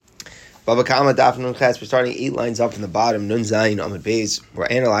Baba Kama Daf Nun Ches. We're starting 8 lines up from the bottom. Nun Zayin Amud Beis. We're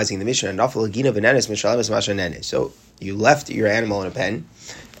analyzing the Mishnah. Nafal Agina Venenis Mishalemis Mashanenis. So you left your animal in a pen,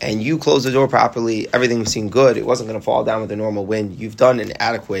 and you closed the door properly. Everything seemed good. It wasn't going to fall down with a normal wind. You've done an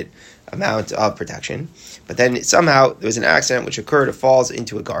adequate amount of protection. But then somehow there was an accident which occurred. It falls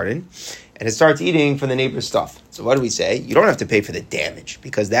into a garden, and it starts eating from the neighbor's stuff. So what do we say? You don't have to pay for the damage,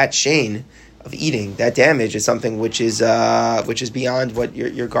 because that chain of eating, that damage is something which is beyond what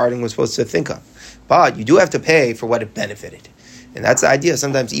your garden was supposed to think of. But you do have to pay for what it benefited. And that's the idea.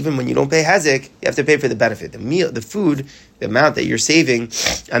 Sometimes even when you don't pay hezek, you have to pay for the benefit, the meal, the food, the amount that you're saving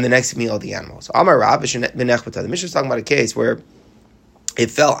on the next meal of the animal. So Amar Rav, the Mishnah is talking about a case where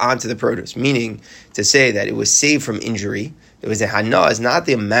it fell onto the produce, meaning to say that it was saved from injury. It was a hana, is not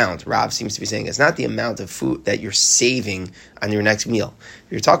the amount, Rav seems to be saying, it's not the amount of food that you're saving on your next meal.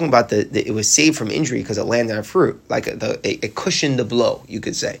 You're talking about it was saved from injury because it landed on fruit, like it cushioned the blow, you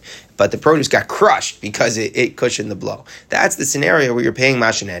could say. But the produce got crushed because it cushioned the blow. That's the scenario where you're paying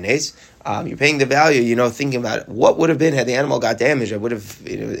mashanenes. You're paying the value, thinking about it. What would have been had the animal got damaged? It would have,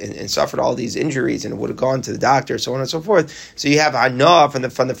 and suffered all these injuries, and it would have gone to the doctor, so on and so forth. So you have hana from the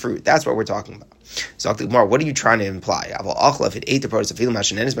fruit. That's what we're talking about. So, what are you trying to imply? If it ate the produce,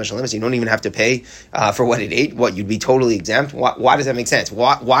 you don't even have to pay for what it ate. What, you'd be totally exempt? Why does that make sense?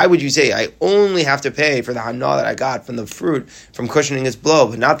 Why would you say I only have to pay for the hana that I got from the fruit from cushioning its blow,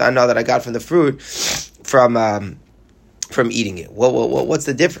 but not the hana that I got from the fruit from eating it? What's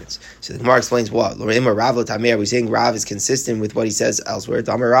the difference? So the Gemara explains what? Are we saying Rav is consistent with what he says elsewhere?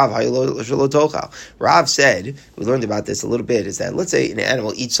 Rav said, we learned about this a little bit, is that let's say an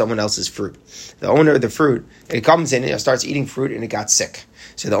animal eats someone else's fruit. The owner of the fruit, it comes in and starts eating fruit and it got sick.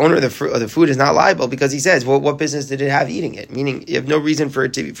 So the owner of the food is not liable because he says, well, what business did it have eating it? Meaning you have no reason for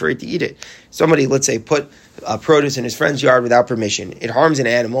it to eat it. Somebody, let's say, put produce in his friend's yard without permission. It harms an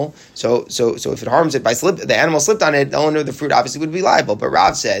animal. So if it harms it by the animal slipped on it, the owner of the fruit obviously would be liable. But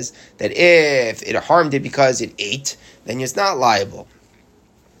Rav says that if it harmed it because it ate, then it's not liable.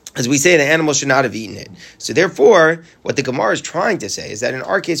 As we say, the animal should not have eaten it. So therefore, what the Gemara is trying to say is that in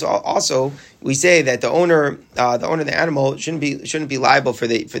our case also, we say that the owner of the animal shouldn't be liable for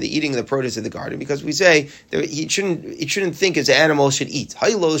the eating of the produce of the garden, because we say that it shouldn't think as the animal should eat.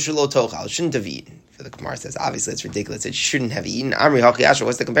 It shouldn't have eaten. The Gemara says, obviously it's ridiculous. It shouldn't have eaten.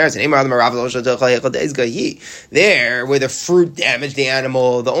 What's the comparison? There, where the fruit damaged the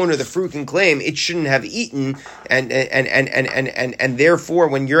animal, the owner of the fruit can claim it shouldn't have eaten, and therefore,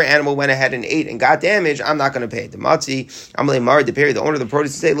 when your animal went ahead and ate and got damaged, I'm not going to pay. The owner of the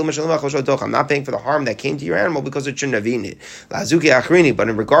produce say, I'm not paying for the harm that came to your animal because it shouldn't have eaten it. But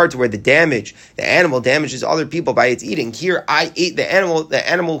in regard to where the animal damages other people by its eating, here I ate the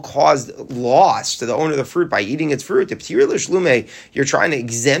animal caused loss to the owner of the fruit by eating its fruit. You're trying to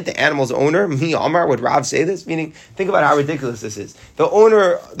exempt the animal's owner. Me, Amar, would Rav say this? Meaning, think about how ridiculous this is. The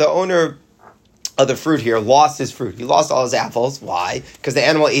owner of the fruit here lost his fruit. He lost all his apples. Why? Because the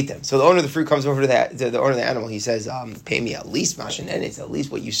animal ate them. So the owner of the fruit comes over to the owner of the animal. He says, pay me at least mashanenes, at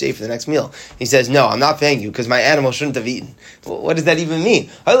least what you save for the next meal. He says, no, I'm not paying you because my animal shouldn't have eaten. Well, what does that even mean?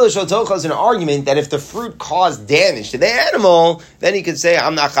 Is an argument that if the fruit caused damage to the animal, then he could say,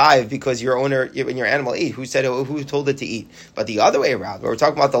 I'm not chayiv because when your animal ate, who told it to eat? But the other way around, where we're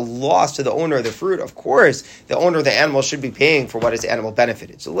talking about the loss to the owner of the fruit, of course, the owner of the animal should be paying for what his animal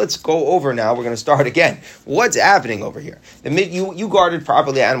benefited. So let's go over now. We're going to start again. What's happening over here? You guarded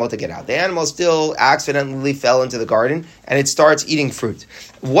properly the animal to get out. The animal still accidentally fell into the garden and it starts eating fruit.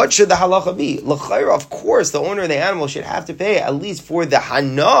 What should the halacha be? L'chayra, of course, the owner of the animal should have to pay at least for the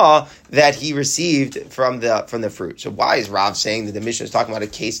hana that he received from the fruit. So why is Rav saying that the Mishnah is talking about a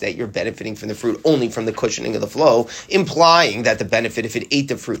case that you're benefiting from the fruit only from the cushioning of the flow, implying that the benefit, if it ate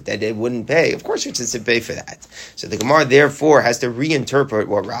the fruit, that it wouldn't pay? Of course, it's to pay for that. So the Gemara therefore has to reinterpret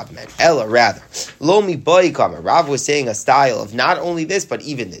what Rav meant. Ella, rather, lo mi bai kama. Rav was saying a style of not only this, but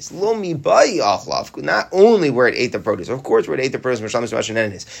even this. Lo mi bai achlav. Not only where it ate the produce. Of course, where it ate the produce,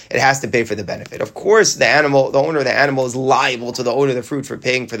 it has to pay for the benefit. Of course, the owner of the animal is liable to the owner of the fruit for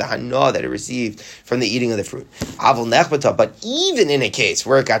paying for the hana that it received from the eating of the fruit. But even in a case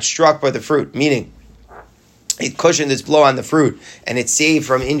where it got struck by the fruit, meaning it cushioned its blow on the fruit and it's saved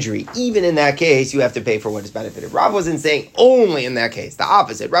from injury, even in that case, you have to pay for what is benefited. Rav wasn't saying only in that case. The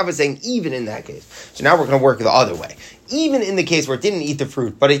opposite. Rav was saying even in that case. So now we're going to work the other way. Even in the case where it didn't eat the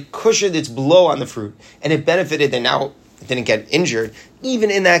fruit, but it cushioned its blow on the fruit and it benefited, then now didn't get injured,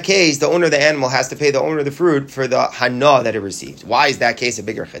 even in that case, the owner of the animal has to pay the owner of the fruit for the hana that it received. Why is that case a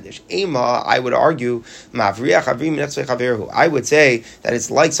bigger chiddush? Ema, I would argue, I would say that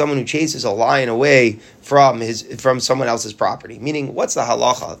it's like someone who chases a lion away from someone else's property. Meaning, what's the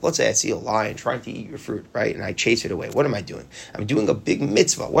halacha? Let's say I see a lion trying to eat your fruit, right? And I chase it away. What am I doing? I'm doing a big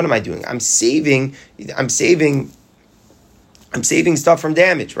mitzvah. What am I doing? I'm saving stuff from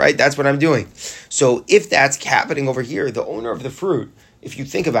damage, right? That's what I'm doing. So if that's happening over here, the owner of the fruit, if you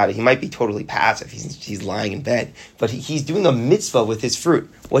think about it, he might be totally passive. He's lying in bed, but he's doing a mitzvah with his fruit.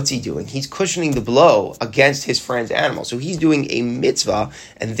 What's he doing? He's cushioning the blow against his friend's animal. So he's doing a mitzvah,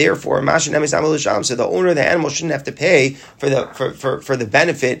 and therefore, so the owner of the animal shouldn't have to pay for the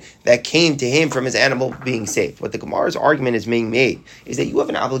benefit that came to him from his animal being saved. What the Gemara's argument is being made is that you have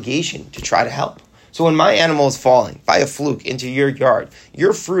an obligation to try to help. So when my animal is falling by a fluke into your yard,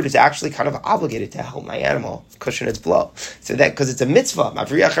 your fruit is actually kind of obligated to help my animal cushion its blow. So that, because it's a mitzvah,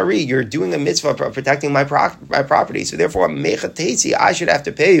 you're doing a mitzvah protecting my property. So therefore, I should have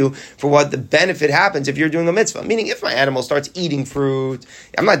to pay you for what the benefit happens if you're doing a mitzvah. Meaning, if my animal starts eating fruit,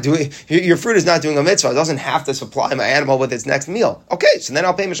 your fruit is not doing a mitzvah. It doesn't have to supply my animal with its next meal. Okay, so then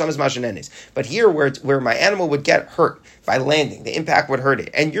I'll pay Mishamas Mashanenis. But here, where my animal would get hurt by landing, the impact would hurt it,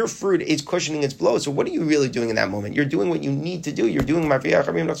 and your fruit is cushioning its blow. So what are you really doing in that moment? You're doing what you need to do. You're doing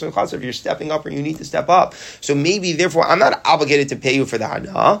if you're stepping up or you need to step up. So maybe, therefore, I'm not obligated to pay you for the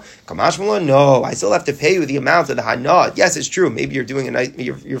hana. Kamashmala, no, I still have to pay you the amount of the hana. Yes, it's true. Maybe you're doing a nice.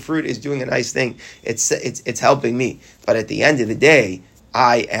 Your fruit is doing a nice thing. It's helping me. But at the end of the day,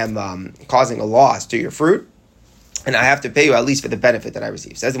 I am causing a loss to your fruit. And I have to pay you at least for the benefit that I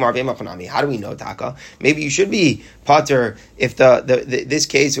receive. Says the Marvei, how do we know, Taka? Maybe you should be pater if this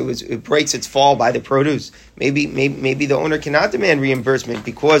case it breaks its fall by the produce. Maybe the owner cannot demand reimbursement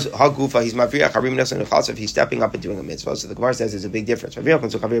because hagufa he's mavriach harim nasan if he's stepping up and doing a mitzvah. So the Gemara says there's a big difference. You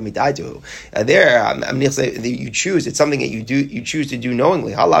choose. It's something that you choose to do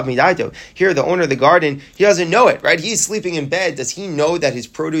knowingly. Here, the owner of the garden, he doesn't know it, right? He's sleeping in bed. Does he know that his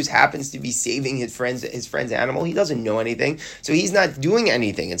produce happens to be saving his friend's animal? He doesn't know anything, so he's not doing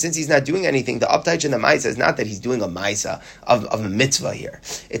anything. And since he's not doing anything, the uptaich in the Maisa is not that he's doing a Maisa of a mitzvah here.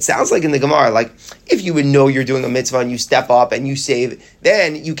 It sounds like in the Gemara, like if you would know you're doing a mitzvah and you step up and you save,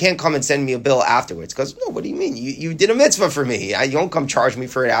 then you can't come and send me a bill afterwards. Because, no, what do you mean? You did a mitzvah for me. You don't come charge me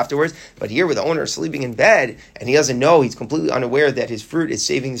for it afterwards. But here with the owner sleeping in bed and he doesn't know, he's completely unaware that his fruit is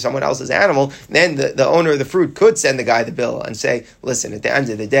saving someone else's animal, then the owner of the fruit could send the guy the bill and say, listen, at the end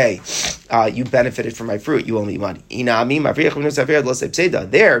of the day, you benefited from my fruit, you owe me money. There,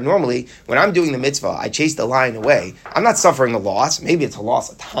 normally, when I'm doing the mitzvah, I chase the lion away. I'm not suffering a loss. Maybe it's a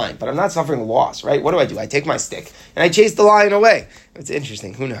loss of time, but I'm not suffering a loss, right? What do? I take my stick and I chase the lion away. It's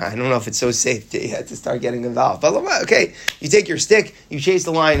interesting. Who knows? I don't know if it's so safe to start getting involved. But okay, you take your stick, you chase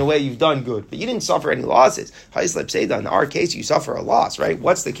the lion away, you've done good. But you didn't suffer any losses. In our case, you suffer a loss, right?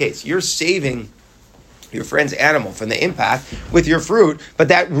 What's the case? You're saving your friend's animal from the impact with your fruit, but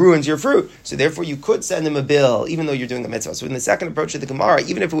that ruins your fruit. So therefore you could send him a bill, even though you're doing a mitzvah. So in the second approach of the Gemara,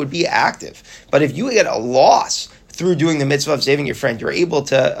 even if it would be active, but if you get a loss through doing the mitzvah of saving your friend, you are able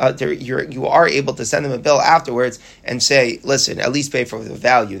to send them a bill afterwards and say, listen, at least pay for the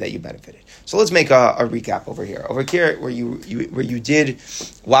value that you benefited. So let's make a recap over here. Over here, where you did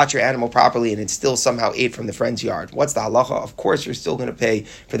watch your animal properly and it still somehow ate from the friend's yard. What's the halacha? Of course, you're still going to pay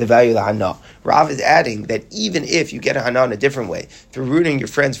for the value of the hana. Rav is adding that even if you get a hana in a different way, through rooting your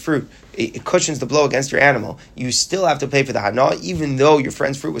friend's fruit, it cushions the blow against your animal, you still have to pay for the hana, even though your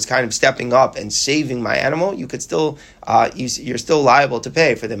friend's fruit was kind of stepping up and saving my animal. You could still, you're still liable to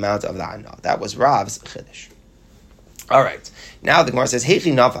pay for the amount of the hana. That was Rav's chiddush. All right. Now the Gemara says,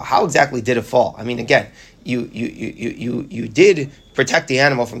 "Heichi nafa." How exactly did it fall? I mean, again, you did protect the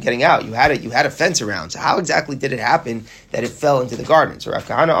animal from getting out. You had a fence around. So how exactly did it happen that it fell into the garden? So Rav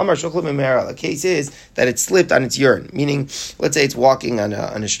Kahana Amar Shukla B'Me'era. The case is that it slipped on its urine. Meaning, let's say it's walking on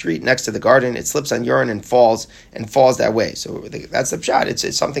a street next to the garden. It slips on urine and falls that way. So that's the pshat.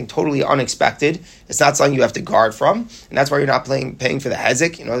 It's something totally unexpected. It's not something you have to guard from, and that's why you're not paying for the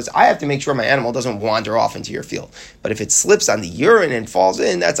hezek. You know, I have to make sure my animal doesn't wander off into your field. But if it slips on the urine and falls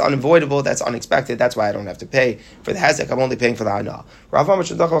in, that's unavoidable. That's unexpected. That's why I don't have to pay for the hezek. I'm only paying for the hana.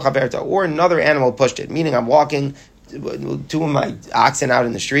 Or another animal pushed it, meaning I'm walking two of my oxen out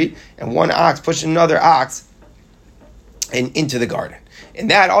in the street, and one ox pushed another ox into the garden. In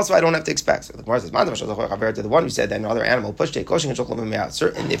that, also, I don't have to expect. So the Gemara says, to the one who said that another animal pushed it,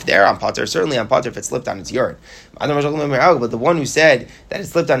 and if they're on potter, certainly on potter if it slipped on its urine. But the one who said that it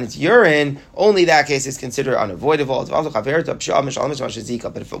slipped on its urine, only that case is considered unavoidable. But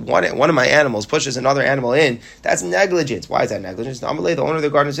if one of my animals pushes another animal in, that's negligence. Why is that negligence? The owner of the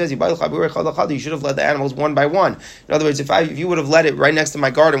garden says, you should have led the animals one by one. In other words, if you would have led it right next to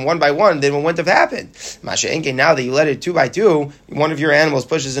my garden one by one, then what wouldn't have happened? Now that you let it two by two, one of your animals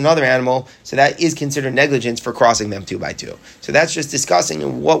pushes another animal, so that is considered negligence for crossing them two by two. So that's just discussing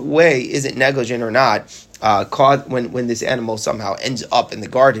in what way is it negligent or not caught when this animal somehow ends up in the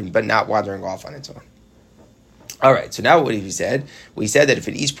garden but not wandering off on its own. All right, so now what have we said? We said that if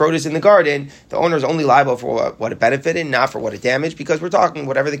it eats produce in the garden, the owner is only liable for what it benefited, not for what it damaged, because we're talking,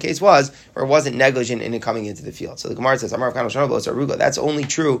 whatever the case was, or it wasn't negligent in it coming into the field. So the Gemara says, that's only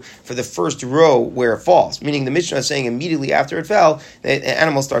true for the first row where it falls, meaning the Mishnah is saying immediately after it fell, the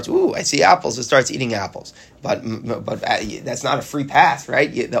animal starts, I see apples, it starts eating apples. But that's not a free pass,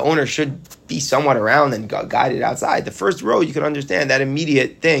 right? The owner should be somewhat around and guided outside. The first row, you can understand that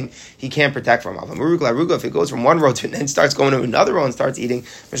immediate thing he can't protect from. If it goes from one row to and then starts going to another row and starts eating,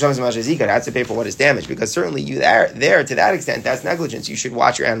 it has to pay for what is damaged, because certainly you there to that extent, that's negligence. You should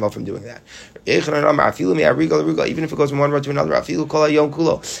watch your animal from doing that. Even if it goes from one row to another,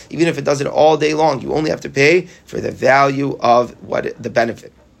 even if it does it all day long, you only have to pay for the value of the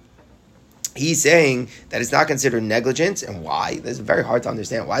benefit. He's saying that it's not considered negligence, and why? This is very hard to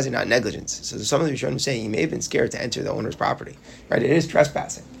understand. Why is it not negligence? So some of the Rishonim saying you may have been scared to enter the owner's property, right? It is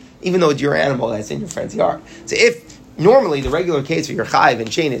trespassing, even though it's your animal that's in your friend's yard. So if normally the regular case for your chayiv and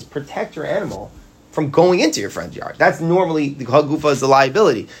chain is protect your animal from going into your friend's yard. That's normally the hagufa is the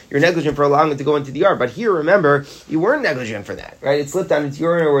liability. You're negligent for allowing it to go into the yard. But here, remember, you weren't negligent for that, right? It slipped on its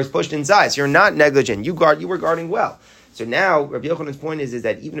urine or was pushed inside. So you're not negligent. You were guarding well. So now, Rabbi Yochanan's point is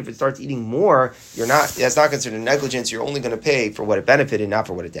that even if it starts eating more, that's not considered negligence. You're only going to pay for what it benefited, not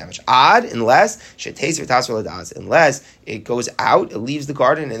for what it damaged. Unless it goes out, it leaves the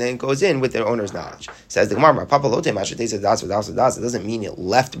garden, and then it goes in with the owner's knowledge. Says the Gemara, it doesn't mean it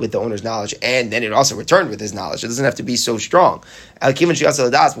left with the owner's knowledge, and then it also returned with his knowledge. It doesn't have to be so strong.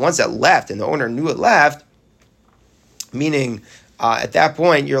 Once it left, and the owner knew it left, meaning at that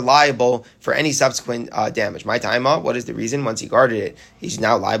point, you're liable for any subsequent damage. My time up. What is the reason? Once he guarded it, he's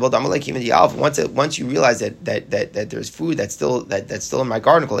now liable. Once you realize that there's food that's still in my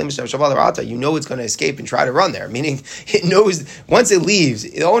garden, you know it's going to escape and try to run there. Meaning, it knows once it leaves,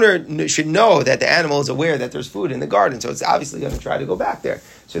 the owner should know that the animal is aware that there's food in the garden, so it's obviously going to try to go back there.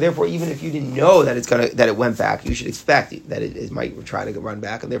 So therefore, even if you didn't know that it went back, you should expect that it might try to run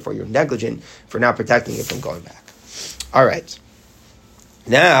back, and therefore you're negligent for not protecting it from going back. All right.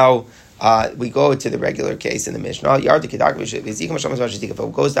 Now, we go to the regular case in the Mishnah. If it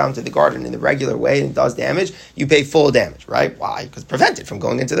goes down to the garden in the regular way and does damage, you pay full damage, right? Why? Because prevent it from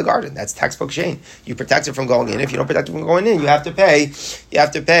going into the garden. That's textbook shame. You protect it from going in. If you don't protect it from going in, you have to pay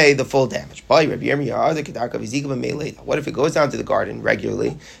the full damage. What if it goes down to the garden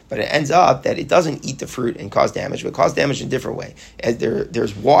regularly, but it ends up that it doesn't eat the fruit and cause damage, but it causes damage in a different way? As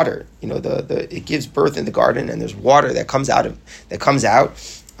there's water, it gives birth in the garden, and there's water that comes out.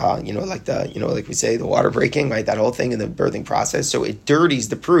 Like we say, the water breaking, right? That whole thing in the birthing process. So it dirties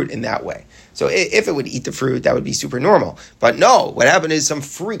the fruit in that way. So if it would eat the fruit, that would be super normal. But no, what happened is some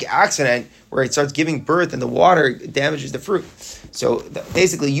freak accident where it starts giving birth and the water damages the fruit. So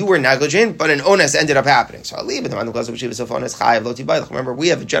basically, you were negligent, but an ones ended up happening. So I'll leave it. Remember, we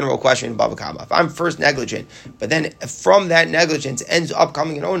have a general question in Bava Kama. If I'm first negligent, but then from that negligence ends up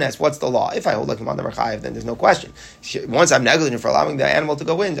coming an ones, what's the law? If I hold like him on the Chayiv, then there's no question. Once I'm negligent for allowing the animal to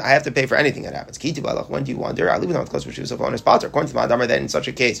go in, I have to pay for anything that happens. When do you wonder? I'll leave it on close with ones potter. According to Madamar, that in such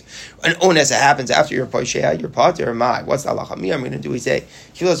a case, an ones happens after your poshea, your potter, or my. What's the halacha? I'm going to do? We say,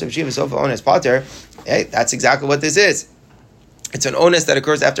 potter. Hey, that's exactly what this is. It's an onus that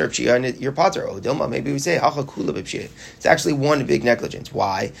occurs after a pshia and your potter. Oh, Dilma, maybe we say hacha kula b'pshia. It's actually one big negligence.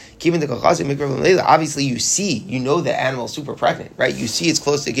 Why? Obviously, you know the animal is super pregnant, right? You see it's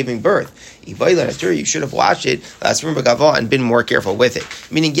close to giving birth. You should have watched it and been more careful with it.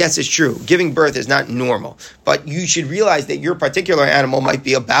 Meaning, yes, it's true. Giving birth is not normal, but you should realize that your particular animal might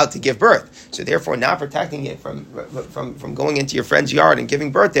be about to give birth. So therefore, not protecting it from going into your friend's yard and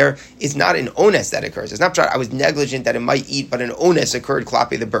giving birth there is not an onus that occurs. It's not I was negligent that it might eat, but an onus occurred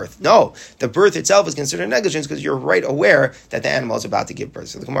klapi the birth. No, the birth itself is considered negligence because you're right aware that the animal is about to give birth.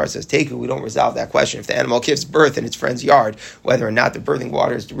 So the Gemara says, Teku, we don't resolve that question. If the animal gives birth in its friend's yard, whether or not the birthing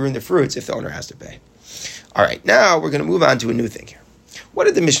water is to ruin the fruits, if the owner has to pay. All right, now we're going to move on to a new thing here. What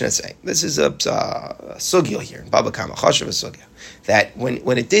did the Mishnah say? This is a sugya here in Baba Kama, Chashav sugya. That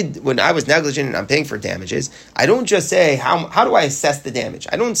when I was negligent and I'm paying for damages, I don't just say, how do I assess the damage?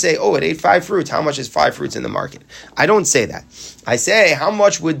 I don't say, it ate 5 fruits, how much is 5 fruits in the market? I don't say that. I say, how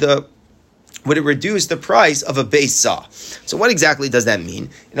much would it reduce the price of a base saw? So what exactly does that mean?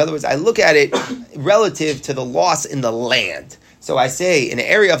 In other words, I look at it relative to the loss in the land. So I say, an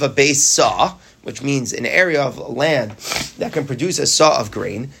area of a base saw, which means an area of land that can produce a saw of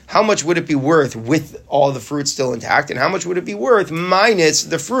grain, how much would it be worth with all the fruits still intact, and how much would it be worth minus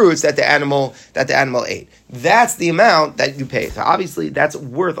the fruits that the animal ate? That's the amount that you pay. So obviously that's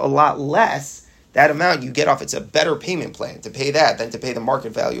worth a lot less. That amount you get off, it's a better payment plan to pay that than to pay the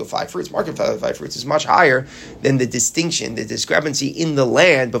market value of 5 fruits. Market value of 5 fruits is much higher than the discrepancy in the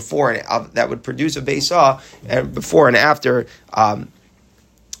land before that would produce a base saw, and before and after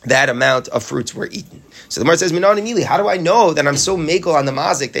that amount of fruits were eaten. So the Gemara says, Minan Emili, how do I know that I'm so megal on the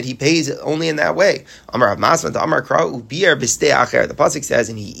mazik that he pays only in that way? Amar Masman to Amar Kra Ubier B'stei Acher. The pasuk says,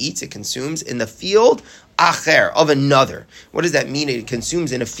 and he eats, it consumes in the field acher, of another. What does that mean? It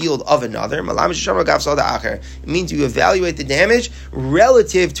consumes in a field of another. It means you evaluate the damage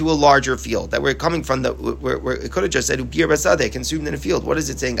relative to a larger field. That we're coming from where it could have just said ubir basade, consumed in a field. What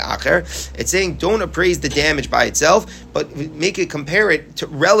is it saying? Acher. It's saying don't appraise the damage by itself, but compare it to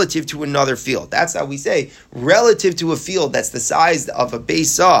relative to another field. That's how we say relative to a field that's the size of a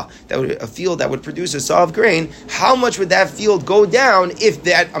base saw, a field that would produce a saw of grain. How much would that field go down if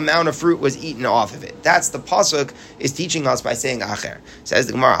that amount of fruit was eaten off of it? That's the pasuk is teaching us by saying acher. Says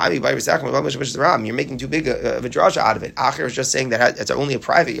the Gemara, you're making too big of a drasha out of it. Acher is just saying that it's only a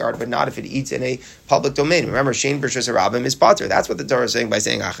private yard, but not if it eats in a public domain. Remember, Shein B'Rishus Harabim is pater. That's what the Torah is saying by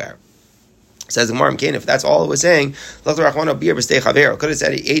saying acher. Says the Gemara, if that's all it was saying, could have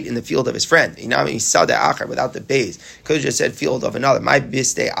said he ate in the field of his friend. Without the base. Could have just said field of another. My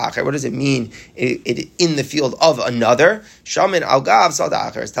bistei acher. What does it mean? It in the field of another. Shamin al gav sada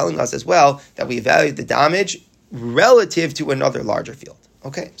acher is telling us as well that we evaluate the damage relative to another larger field.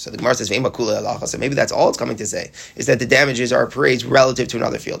 Okay, so the Gemara says, so maybe that's all it's coming to say, is that the damages are appraised relative to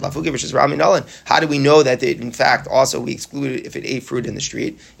another field. How do we know that in fact also we excluded if it ate fruit in the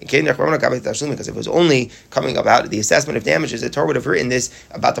street? Because if it was only coming about the assessment of damages, the Torah would have written this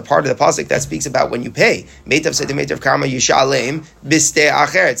about the part of the pasuk that speaks about when you pay. Meitav said to Meitav Karma Yishalem Bistei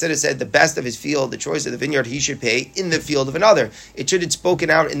Acher. Instead it said the best of his field, the choice of the vineyard, he should pay in the field of another. It should have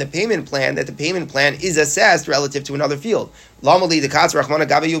spoken out in the payment plan that the payment plan is assessed relative to another field. Lamali the Katz Rachmana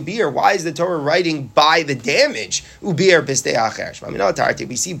Gabe Ubir. Why is the Torah writing by the damage? Ubir Bistei Acher.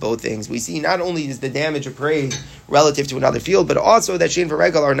 We see both things. We see not only is the damage appraised relative to another field, but also that Shein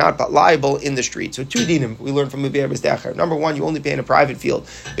V'Regal are not liable in the street. So 2 dinim we learn from Ubir Bistei Acher. Number 1, you only pay in a private field,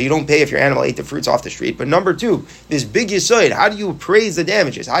 but you don't pay if your animal ate the fruits off the street. But number 2, this big yisoid, how do you appraise the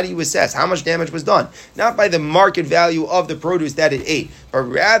damages? How do you assess how much damage was done? Not by the market value of the produce that it ate, but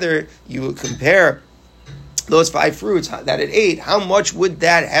rather you compare those 5 fruits that it ate, how much would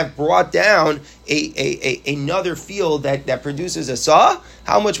that have brought down another field that produces a saw?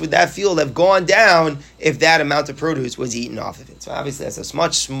 How much would that field have gone down if that amount of produce was eaten off of it? So obviously that's a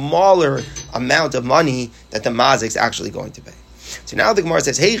much smaller amount of money that the mazik's actually going to pay. So now the Gemara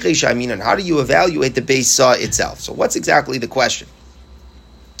says, hey, how do you evaluate the base saw itself? So what's exactly the question?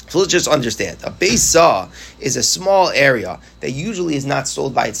 So let's just understand. A base saw is a small area that usually is not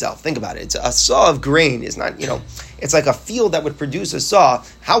sold by itself. Think about it. It's a saw of grain. It's not, it's like a field that would produce a saw.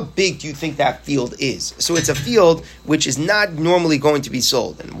 How big do you think that field is? So it's a field which is not normally going to be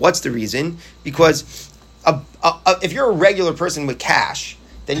sold. And what's the reason? Because if you're a regular person with cash,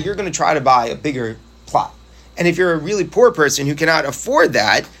 then you're going to try to buy a bigger plot. And if you're a really poor person who cannot afford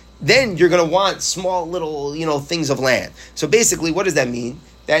that, then you're going to want small little, things of land. So basically, what does that mean?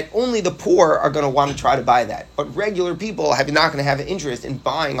 That only the poor are going to want to try to buy that. But regular people are not going to have an interest in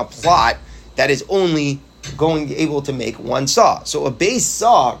buying a plot that is only going to be able to make 1 saw. So a base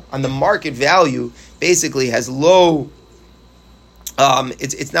saw on the market value basically has low.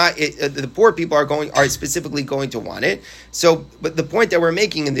 The poor people are specifically going to want it. So, but the point that we're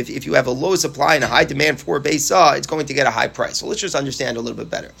making, and if you have a low supply and a high demand for a base saw, it's going to get a high price. So let's just understand a little bit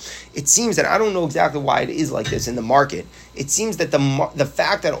better. It seems that I don't know exactly why it is like this in the market. It seems that the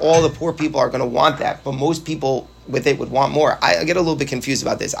fact that all the poor people are going to want that, but most people with it would want more. I get a little bit confused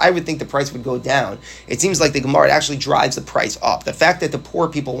about this. I would think the price would go down. It seems like the Gemara actually drives the price up. The fact that the poor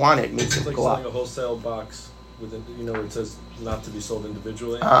people want it makes it go up. It's like selling a wholesale box. It says not to be sold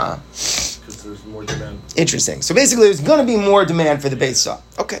individually because there's more demand. Interesting. So basically, there's going to be more demand for the base saw.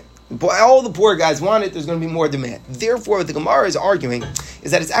 Okay. All the poor guys want it, there's going to be more demand. Therefore, what the Gemara is arguing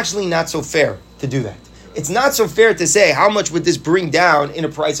is that it's actually not so fair to do that. it's not so fair to say how much would this bring down in a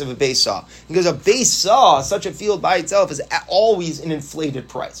price of a base saw. Because a base saw, such a field by itself, is always an inflated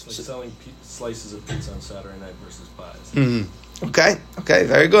price. Like selling slices of pizza on Saturday night versus pies. Mm-hmm. Okay,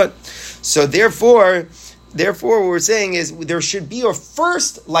 very good. So therefore, what we're saying is there should be a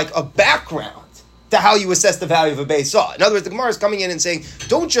first, like a background to how you assess the value of a base saw. In other words, the Gemara is coming in and saying,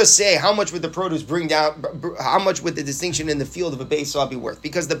 don't just say how much would the produce bring down, how much would the distinction in the field of a base saw be worth?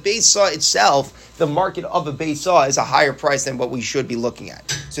 Because the base saw itself, the market of a base saw is a higher price than what we should be looking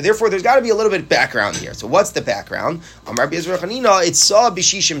at. So therefore, there's got to be a little bit of background here. So what's the background? It's saw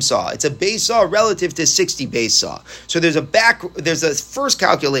b'shishim saw. It's a base saw relative to 60 base saw. So there's a first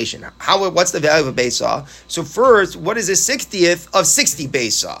calculation. What's the value of a base saw? So first, what is a 60th of 60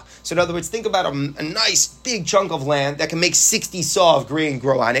 base saw? So in other words, think about a nice big chunk of land that can make 60 saw of grain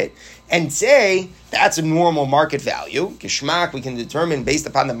grow on it, and say that's a normal market value. Geshmak, we can determine based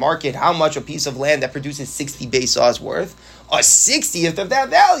upon the market how much a piece of land that produces 60 base saw is worth. A 60th of that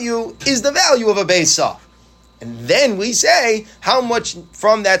value is the value of a base saw. And then we say how much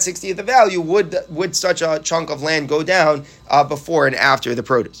from that 60th of value would such a chunk of land go down before and after the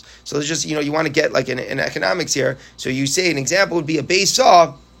produce. So it's just, you want to get like in economics here. So you say an example would be a base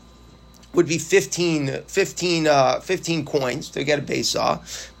saw would be 15 coins to get a base saw.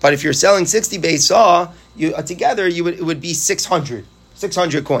 But if you're selling 60 base saw, together it would be 600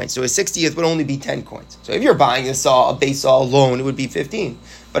 coins. So a 60th would only be 10 coins. So if you're buying a base saw alone, it would be 15.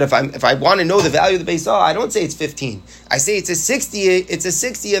 But if I want to know the value of the base saw, I don't say it's 15. I say it's a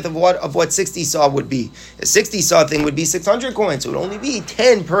 60th of what 60 saw would be. A 60 saw thing would be 600 coins, so it would only be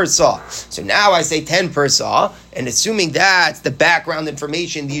 10 per saw. So now I say 10 per saw, and assuming that's the background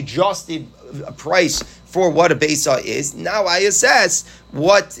information, the adjusted price for what a base saw is, now I assess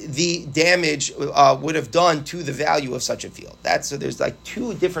what the damage would have done to the value of such a field. So there's like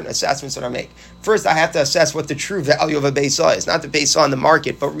two different assessments that I make. First, I have to assess what the true value of a base saw is, not the base saw in the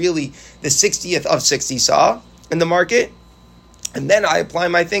market, but really the 60th of 60 saw in the market. And then I apply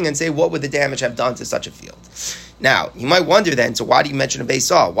my thing and say, what would the damage have done to such a field? Now, you might wonder then, so why do you mention a base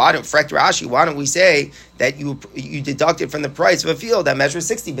saw? Why don't we say that you deduct it from the price of a field that measures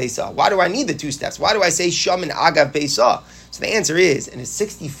 60 base saw? Why do I need the two steps? Why do I say sham and agav base saw? So the answer is, in a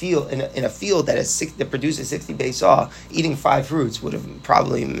 60 field, in a field that produces 60 base saw, eating 5 fruits would have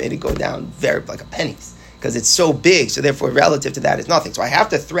probably made it go down very like a pennies, because it's so big, so therefore relative to that is nothing. So I have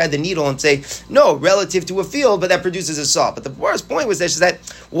to thread the needle and say, no, relative to a field, but that produces a saw. But the worst point was this, is that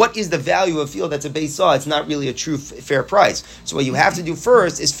what is the value of a field that's a base saw? It's not really a true fair price. So what you have to do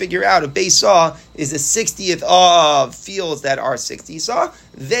first is figure out a base saw is a 60th of fields that are 60 saw.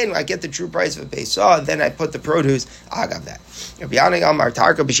 Then I get the true price of a base saw, and then I put the produce, I got that. It's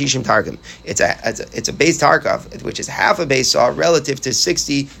a base tarkav, which is half a base saw relative to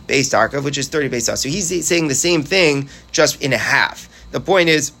 60 base tarkav, which is 30 base saw. So he's saying the same thing, just in a half. The point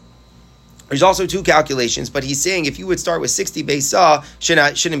is, there's also two calculations, but he's saying if you would start with 60 base saw,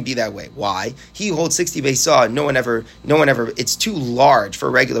 shouldn't be that way. Why? He holds 60 base saw. No one ever. It's too large for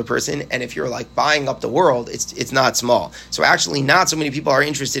a regular person, and if you're like buying up the world, it's not small. So actually, not so many people are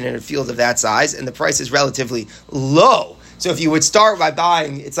interested in a field of that size, and the price is relatively low. So if you would start by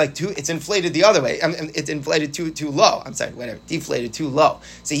buying, it's inflated the other way. It's inflated too low. Deflated too low.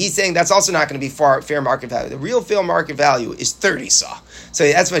 So he's saying that's also not going to be fair market value. The real fair market value is 30 saw. So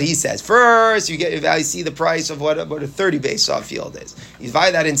that's what he says. First, you get your value, see the price of what a 30 base saw field is. You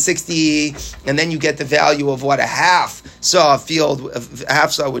divide that in 60, and then you get the value of what a half saw field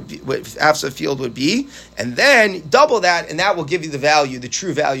would be, and then double that, and that will give you the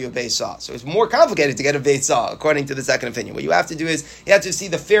true value of base saw. So it's more complicated to get a base saw, according to the second opinion. What you have to do is you have to see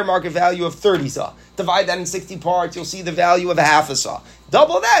the fair market value of 30 saw. Divide that in 60 parts, you'll see the value of a half a saw.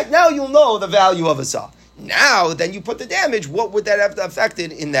 Double that, now you'll know the value of a saw. Now, then you put the damage, what would that have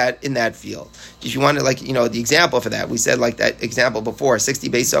affected in that field? If you want to, the example for that, we said like that example before, 60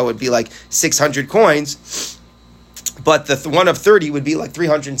 base saw would be like 600 coins, but the one of 30 would be like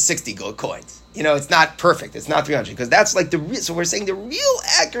 360 gold coins. It's not perfect. It's not 300, because that's like so we're saying the real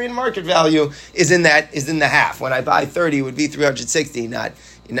accurate market value is in the half. When I buy 30, it would be 360, not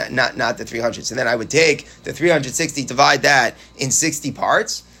the 300. So then I would take the 360, divide that in 60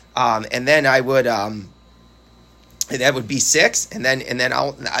 parts, and then I would that would be 6, and then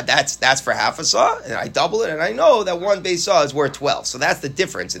that's for half a saw, and I double it, and I know that one base saw is worth 12. So that's the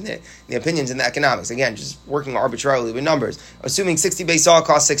difference in the opinions in the economics. Again, just working arbitrarily with numbers. Assuming 60 base saw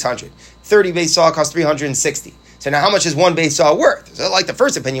costs 600, 30 base saw costs 360. So now how much is one base saw worth? So like the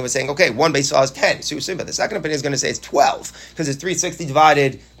first opinion was saying, okay, one base saw is 10. So but the second opinion is going to say it's 12 because it's 360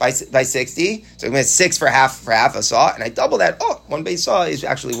 divided by 60. So I'm going to 6 for half a saw, and I double that. Oh, one base saw is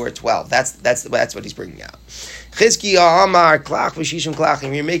actually worth 12. That's what he's bringing out. Chizkiya Amar Klach v'Shishim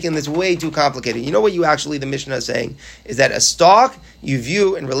Klachim. You're making this way too complicated. You know what the Mishnah is saying is that a stalk you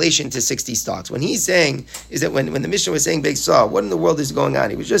view in relation to 60 stalks. When he's saying is that when the Mishnah was saying big saw, what in the world is going on?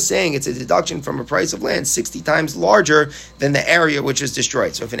 He was just saying it's a deduction from a price of land 60 times larger than the area which is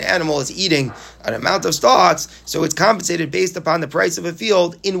destroyed. So if an animal is eating an amount of stalks, so it's compensated based upon the price of a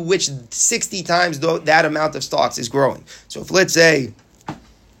field in which 60 times that amount of stalks is growing. So if let's say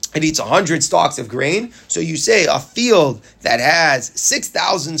it eats 100 stalks of grain. So you say a field that has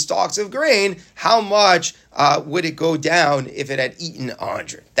 6,000 stalks of grain, how much would it go down if it had eaten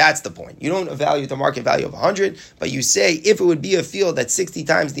 100? That's the point. You don't evaluate the market value of 100, but you say if it would be a field that's 60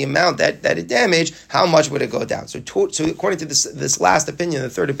 times the amount that it damaged, how much would it go down? So according to this last opinion, the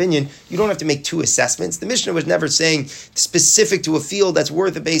third opinion, you don't have to make two assessments. The Mishnah was never saying specific to a field that's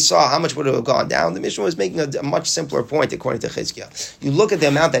worth a base saw, how much would it have gone down? The Mishnah was making a much simpler point according to Chizkiah. You look at the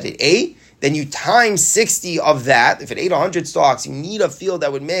amount that it ate, then you times 60 of that. If it ate 100 stalks, you need a field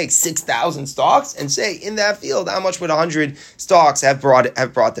that would make 6,000 stalks, and say in that field, how much would 100 stalks have brought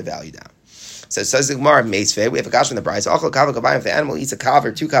the value down? So says the Gemara Meisvei, we have a kasha in the price. If the animal eats a kav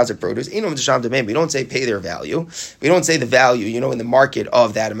or 2 kavs of produce, we don't say pay their value. We don't say the value, in the market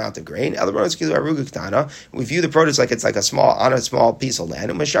of that amount of grain. We view the produce like it's like a small piece of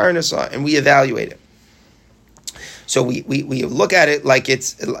land, and we evaluate it. So we look at it like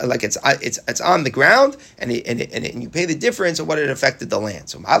it's on the ground, and you pay the difference of what it affected the land.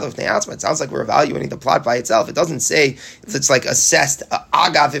 So it sounds like we're evaluating the plot by itself. It doesn't say if it's like assessed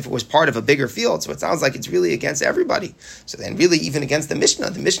agav if it was part of a bigger field. So it sounds like it's really against everybody. So then really even against the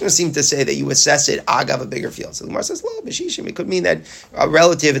Mishnah seemed to say that you assess it agav a bigger field. So the Gemara says, "Lo b'shishim." It could mean that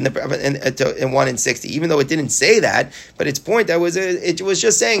relative in 1 in 60, even though it didn't say that. But its point it was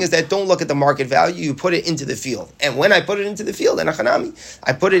just saying is that don't look at the market value. You put it into the field. And when I put it into the field, and I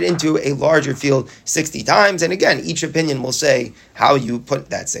put it into a larger field 60 times. And again, each opinion will say how you put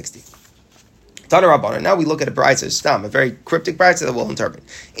that 60. Now we look at a brayso stam, a very cryptic brayso that we'll interpret.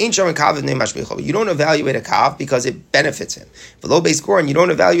 You don't evaluate a kav because it benefits him. Below base core, and you don't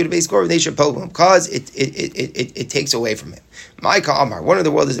evaluate a base core because it takes away from him. My Amar, one of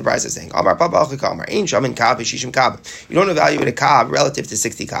the world is the brayso saying, Amar Papa Amar, Ein Shamin Kav Shishim Kav. You don't evaluate a kav relative to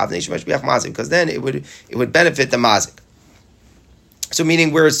 60 kav, because then it would benefit the mazik. So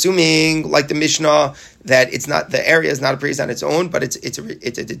meaning we're assuming, like the Mishnah, that it's not the area is not a price on its own, but it's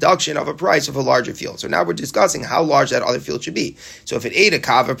a deduction of a price of a larger field. So now we're discussing how large that other field should be. So if it ate a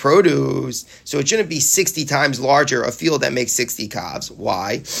kav of produce, so it shouldn't be 60 times larger a field that makes 60 kavs.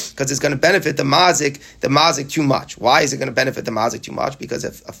 Why? Because it's going to benefit the mazik too much. Why is it going to benefit the mazik too much? Because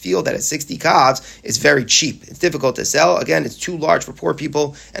if a field that has 60 kavs is very cheap. It's difficult to sell. Again, it's too large for poor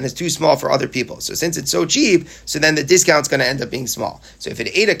people and it's too small for other people. So since it's so cheap, so then the discount's going to end up being small. So if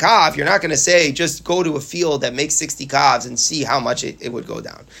it ate a kav, you're not going to say just go to a field that makes 60 kavs and see how much it would go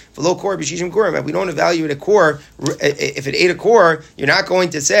down. For low core, b'shishim korim, if we don't evaluate a core, if it ate a core, you're not going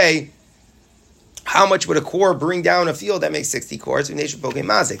to say how much would a core bring down a field that makes 60 cores? There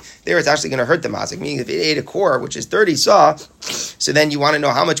it's actually going to hurt the mazik. Meaning if it ate a core, which is 30 saw, so then you want to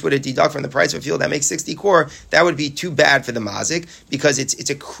know how much would it deduct from the price of a field that makes 60 core. That would be too bad for the mazik because it's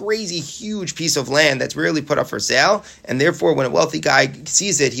a crazy huge piece of land that's rarely put up for sale, and therefore when a wealthy guy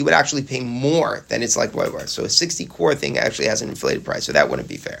sees it, he would actually pay more than it's like what. So a 60 core thing actually has an inflated price, so that wouldn't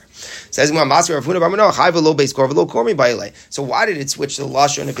be fair. Says so why did it switch to the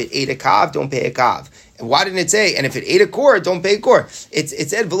lashon? If it ate a kav, don't pay a kav. And why didn't it say, and if it ate a core, don't pay a core? It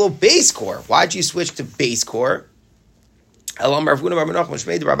said below base core. Why'd you switch to base core? This is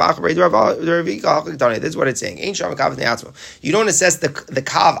what it's saying. You don't assess the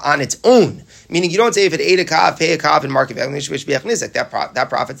kav on its own. Meaning you don't say if it ate a kav, pay a kav and market value. That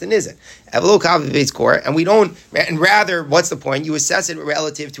profits the nizik. Evelo kav is base core, and rather, what's the point? You assess it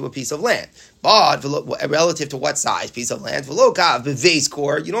relative to a piece of land. But relative to what size piece of land? Velo kav base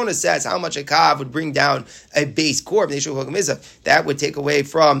core. You don't assess how much a kav would bring down a base core. That would take away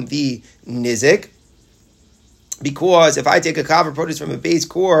from the nizik. Because if I take a kav produce from a base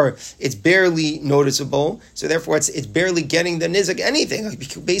core, it's barely noticeable. So therefore, it's barely getting the nizik anything.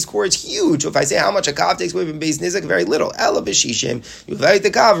 Base core is huge. So if I say how much a kav takes away from base nizik, very little. Ela b'shishim, you evaluate the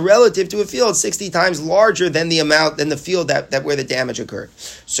kav relative to a field 60 times larger than the field that where the damage occurred.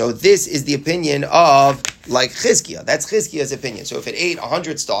 So this is the opinion of like Chizkiah. That's Chizkiah's opinion. So if it ate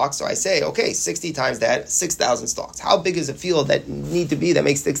 100 stalks, so I say, okay, 60 times that, 6,000 stalks. How big is a field that need to be that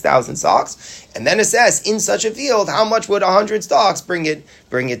makes 6,000 stalks? And then assess in such a field, how much would 100 stalks bring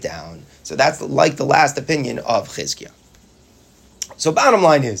it down? So that's like the last opinion of Chizkiah. So bottom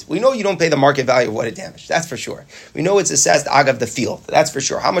line is, we know you don't pay the market value of what it damaged. That's for sure. We know it's assessed agav the field. That's for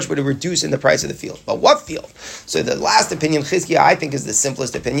sure. How much would it reduce in the price of the field? But what field? So the last opinion, Chizkiah, I think is the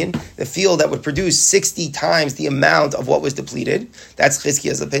simplest opinion. The field that would produce 60 times the amount of what was depleted. That's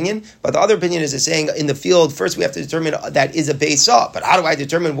Chizkiah's opinion. But the other opinion is saying in the field, first we have to determine that is a base saw. But how do I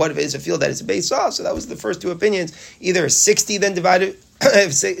determine what is a field that is a base saw? So that was the first two opinions. Either 60 then divided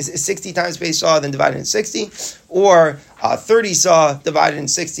 60 times base saw, then divided in 60, or 30 saw divided in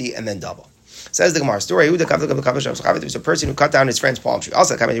 60, and then double. Says the Gemara story. There was a person who cut down his friend's palm tree.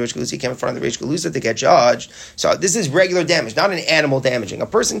 Also, he came in front of the Reish Galusa to get judged. So this is regular damage, not an animal damaging. A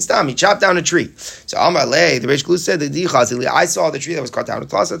person's thumb, he chopped down a tree. So Amar Le, the Reish Galusa said, I saw the tree that was cut down.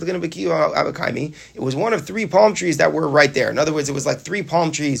 It was one of 3 palm trees that were right there. In other words, it was like 3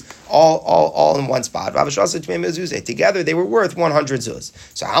 palm trees all in one spot. Together, they were worth 100 zuz.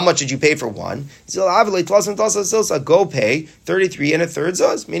 So how much did you pay for one? Go pay 33 and a third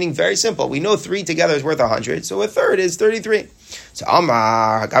zuz. Meaning very simple. We know 3 together is worth 100, so a third is 33. So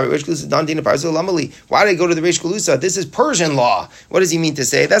Amar, why did I go to the Reish Galusa? This is Persian law. What does he mean to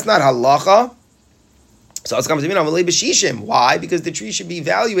say? That's not halacha. So it's coming to me. Why? Because the tree should be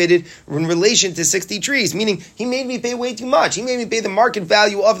evaluated in relation to 60 trees. Meaning, he made me pay way too much. He made me pay the market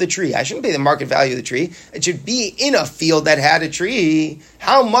value of the tree. I shouldn't pay the market value of the tree. It should be in a field that had a tree.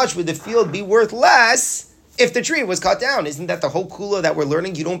 How much would the field be worth less if the tree was cut down? Isn't that the whole kula that we're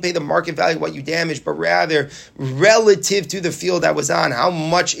learning? You don't pay the market value of what you damaged, but rather relative to the field that was on, how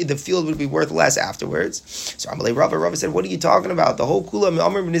much the field would be worth less afterwards. So Amalei Rava said, what are you talking about? The whole kula,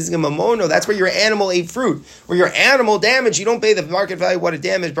 that's where your animal ate fruit. Where your animal damaged, you don't pay the market value of what it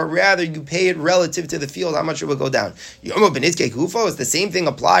damaged, but rather you pay it relative to the field, how much it would go down. Yomo Benizke Kufo, is the same thing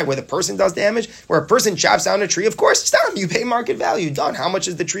apply where the person does damage? Where a person chops down a tree, of course, stop. You pay market value, done. How much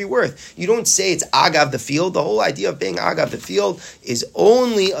is the tree worth? You don't say it's agav the field. The whole idea of paying agav the field is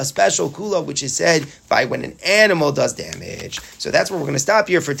only a special kula, which is said by when an animal does damage. So that's where we're going to stop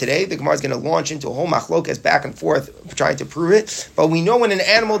here for today. The Gemara is going to launch into a whole machlokas back and forth trying to prove it. But we know when an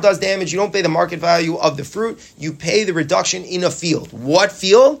animal does damage, you don't pay the market value of the fruit. You pay the reduction in a field. What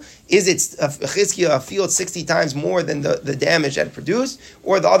field? Is it Chizkiah, a field 60 times more than the damage that it produced?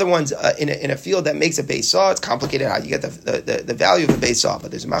 Or the other ones in a field that makes a base saw? It's complicated how you get the value of the base saw.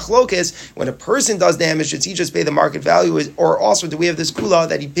 But there's a machlokas. When a person does damage, does he just pay the market value? Or also do we have this kula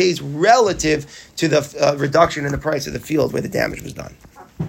that he pays relative to the reduction in the price of the field where the damage was done?